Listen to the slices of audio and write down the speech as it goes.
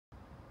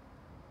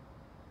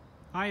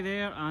Hi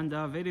there, and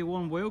a very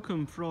warm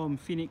welcome from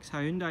Phoenix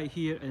Hyundai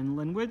here in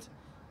Linwood.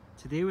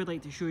 Today we'd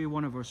like to show you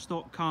one of our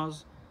stock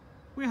cars.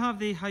 We have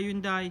the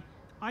Hyundai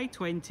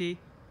i20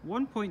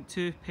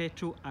 1.2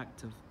 petrol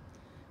active.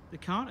 The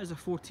car is a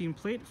 14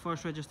 plate,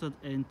 first registered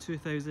in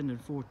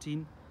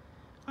 2014,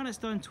 and it's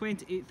done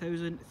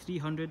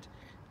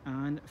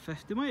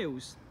 28,350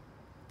 miles.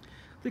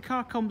 The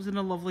car comes in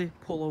a lovely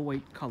polar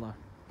white colour.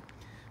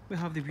 We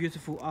have the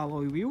beautiful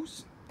alloy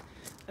wheels,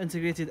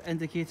 integrated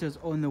indicators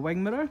on the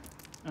wing mirror,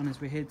 and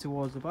as we head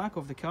towards the back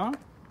of the car,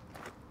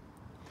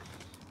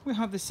 we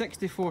have the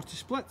 60/40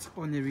 split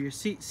on the rear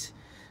seats,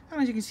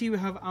 and as you can see we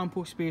have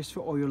ample space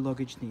for all your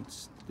luggage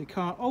needs. The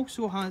car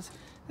also has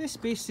the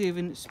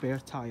space-saving spare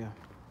tyre.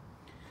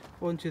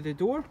 Onto the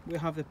door we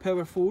have the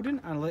power folding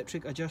and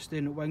electric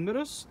adjusting wing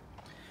mirrors,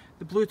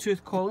 the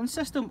Bluetooth calling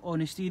system on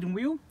the steering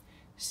wheel,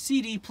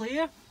 CD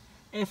player,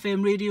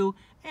 FM radio,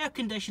 air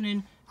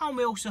conditioning, and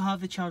we also have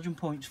the charging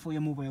points for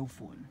your mobile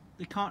phone.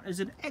 The car is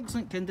in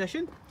excellent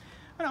condition,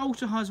 and it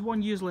also has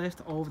 1 year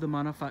left of the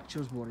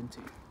manufacturer's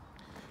warranty.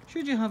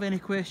 Should you have any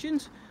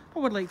questions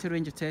or would like to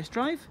arrange a test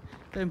drive,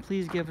 then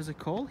please give us a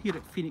call here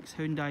at Phoenix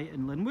Hyundai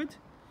in Linwood,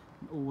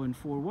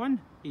 0141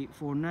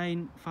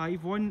 849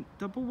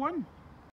 5111.